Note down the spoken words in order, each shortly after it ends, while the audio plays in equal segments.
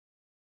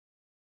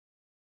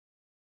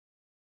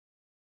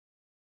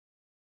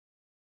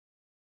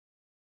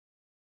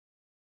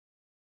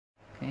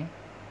Okay,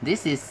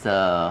 this is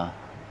the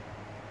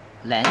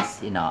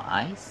lens in our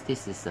eyes.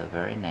 This is a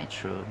very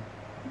natural,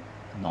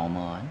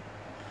 normal one.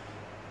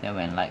 Then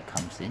when light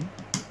comes in,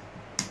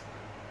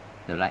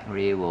 the light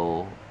ray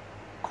will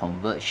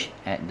converge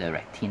at the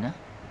retina.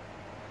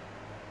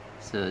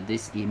 So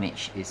this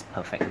image is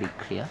perfectly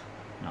clear.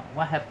 Now,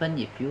 what happens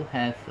if you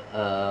have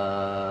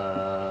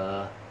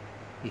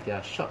if you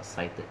are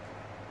short-sighted,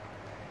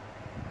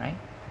 right?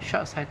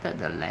 Short-sighted,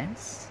 the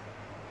lens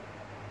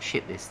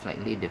shape is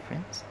slightly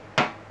different.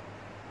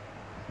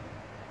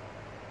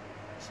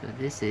 So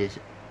this is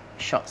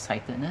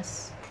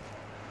short-sightedness.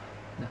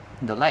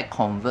 The light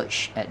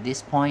converge at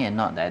this point and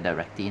not at the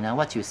retina.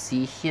 What you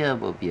see here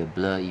will be a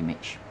blur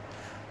image.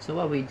 So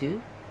what we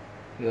do,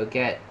 we will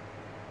get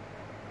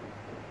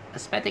a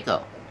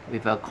spectacle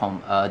with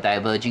a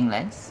diverging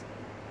lens.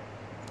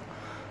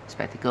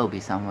 Spectacle will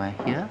be somewhere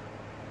here,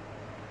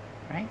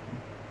 right?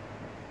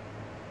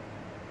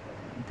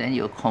 Then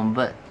you'll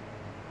convert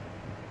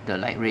the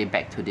light ray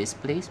back to this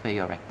place where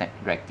your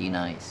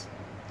retina is.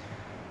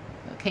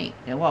 Okay,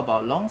 then what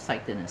about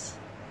long-sightedness?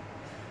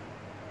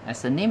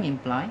 As the name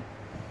implies,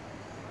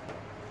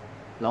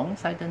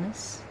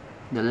 long-sightedness,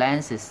 the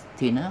lens is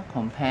thinner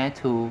compared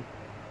to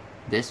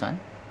this one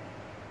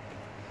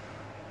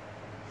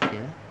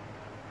here.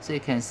 So you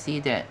can see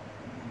that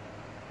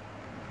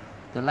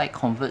the light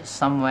converts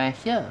somewhere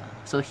here.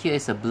 So here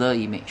is a blur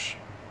image.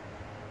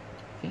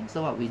 Okay,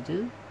 so what we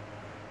do,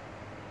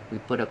 we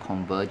put a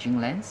converging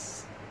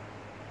lens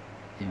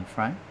in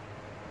front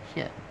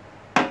here.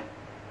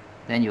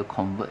 Then you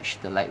converge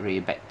the light ray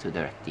back to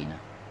the retina.